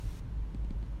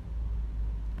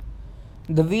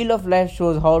The Wheel of Life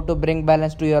shows how to bring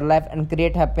balance to your life and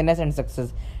create happiness and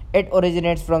success. It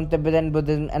originates from Tibetan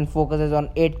Buddhism and focuses on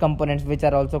 8 components, which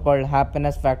are also called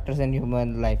happiness factors in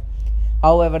human life.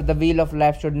 However, the Wheel of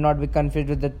Life should not be confused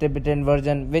with the Tibetan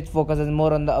version, which focuses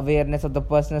more on the awareness of the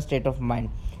personal state of mind.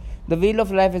 The Wheel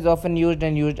of Life is often used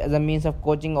as a means of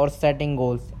coaching or setting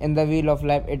goals. In the Wheel of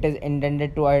Life, it is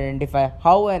intended to identify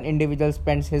how an individual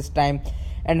spends his time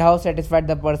and how satisfied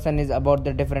the person is about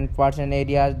the different parts and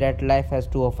areas that life has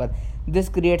to offer. This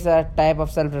creates a type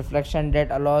of self reflection that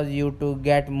allows you to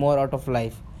get more out of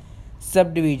life.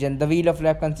 Subdivision. The Wheel of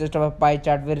Life consists of a pie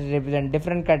chart which represents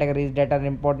different categories that are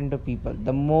important to people.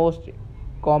 The most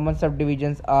common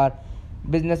subdivisions are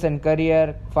business and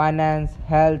career, finance,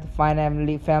 health,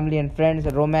 family and friends,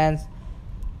 romance,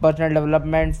 personal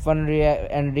development, fun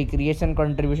and recreation,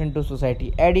 contribution to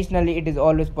society. Additionally, it is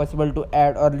always possible to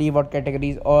add or leave out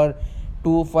categories or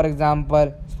to, for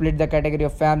example, split the category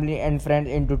of family and friends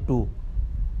into two.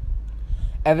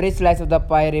 Every slice of the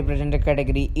pie represents a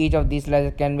category. Each of these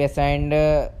slices can be assigned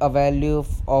a value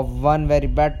of 1 very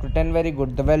bad to 10 very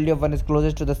good. The value of 1 is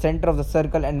closest to the center of the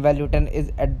circle and value 10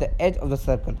 is at the edge of the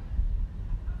circle.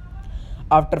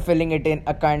 After filling it in,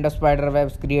 a kind of spider web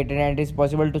is created and it is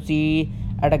possible to see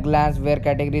at a glance where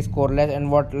categories correlate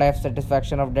and what life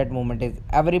satisfaction of that moment is.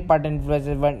 Every part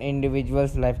influences one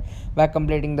individual's life. By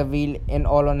completing the wheel in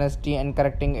all honesty and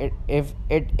correcting it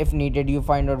if needed, you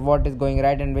find out what is going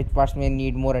right and which parts may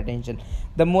need more attention.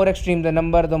 The more extreme the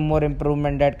number, the more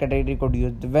improvement that category could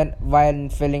use. While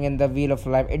filling in the wheel of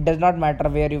life, it does not matter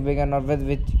where you begin or with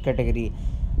which category.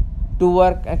 To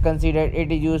work and consider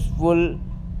it is useful.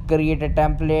 Create a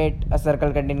template, a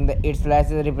circle containing the 8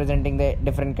 slices representing the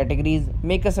different categories.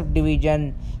 Make a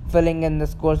subdivision, filling in the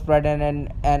score spread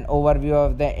and an overview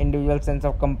of the individual sense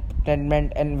of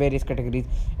contentment in various categories.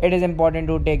 It is important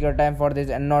to take your time for this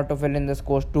and not to fill in the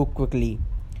scores too quickly.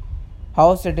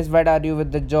 How satisfied are you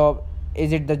with the job?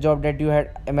 Is it the job that you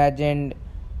had imagined?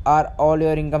 Are all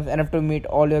your incomes enough to meet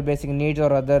all your basic needs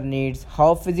or other needs?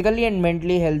 How physically and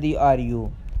mentally healthy are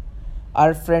you?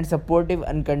 Are friends supportive,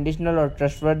 unconditional, or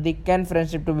trustworthy? Can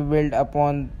friendship to be built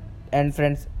upon and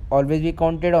friends always be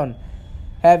counted on?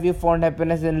 Have you found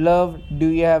happiness in love? Do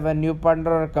you have a new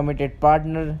partner or a committed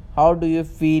partner? How do you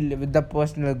feel with the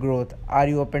personal growth? Are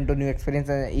you open to new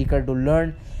experiences and eager to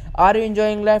learn? Are you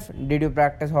enjoying life? Did you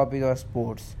practice hobbies or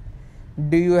sports?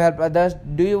 Do you help others?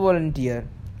 Do you volunteer?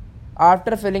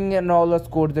 After filling in all the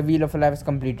scores, the Wheel of Life is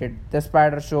completed. The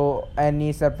spider shows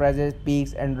any surprises,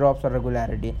 peaks, and drops or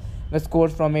regularity. With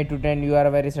scores from 8 to 10, you are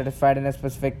very satisfied in a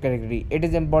specific category. It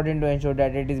is important to ensure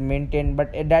that it is maintained,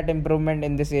 but that improvement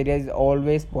in this area is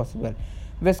always possible.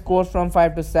 With scores from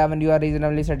 5 to 7, you are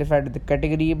reasonably satisfied with the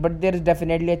category, but there is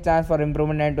definitely a chance for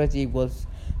improvement and to achieve goals.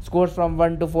 Scores from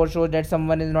 1 to 4 shows that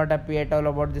someone is not happy at all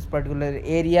about this particular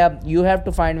area. You have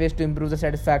to find ways to improve the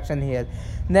satisfaction here.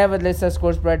 Nevertheless, the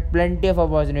scores provide plenty of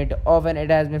opportunity. Often it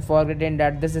has been forgotten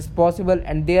that this is possible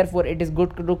and therefore it is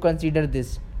good to consider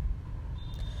this.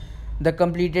 The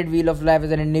completed Wheel of Life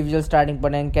is an individual starting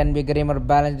point and can be grim or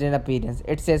balanced in appearance.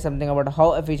 It says something about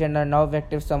how efficient and how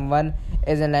effective someone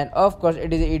is in life. Of course,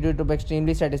 it is easy to be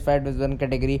extremely satisfied with one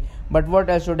category, but what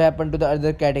else should happen to the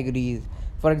other categories?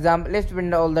 For example, if you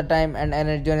spend all the time and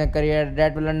energy on a career,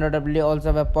 that will undoubtedly also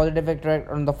have a positive effect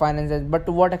on the finances. But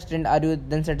to what extent are you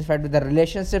then satisfied with the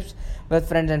relationships with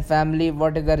friends and family?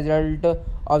 What is the result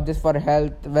of this for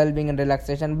health, well-being, and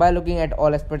relaxation? By looking at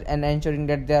all aspects and ensuring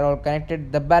that they are all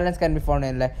connected, the balance can be found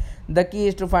in life. The key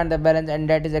is to find the balance, and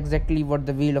that is exactly what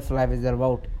the Wheel of Life is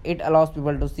about. It allows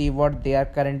people to see what they are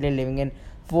currently living in,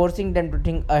 forcing them to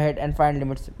think ahead and find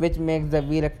limits, which makes the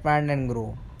wheel expand and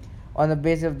grow. On the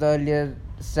basis of the earlier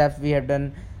steps we have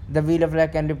done, the Wheel of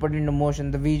Life can be put into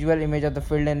motion. The visual image of the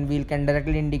filled and wheel can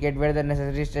directly indicate where the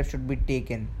necessary steps should be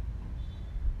taken.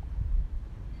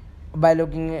 By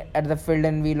looking at the filled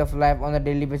and Wheel of Life on a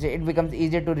daily basis, it becomes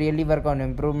easier to really work on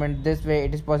improvement. This way,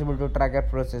 it is possible to track a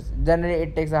process. Generally,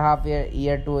 it takes a half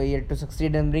year to a year to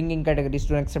succeed in bringing categories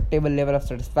to an acceptable level of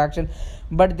satisfaction,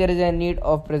 but there is a need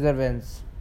of perseverance.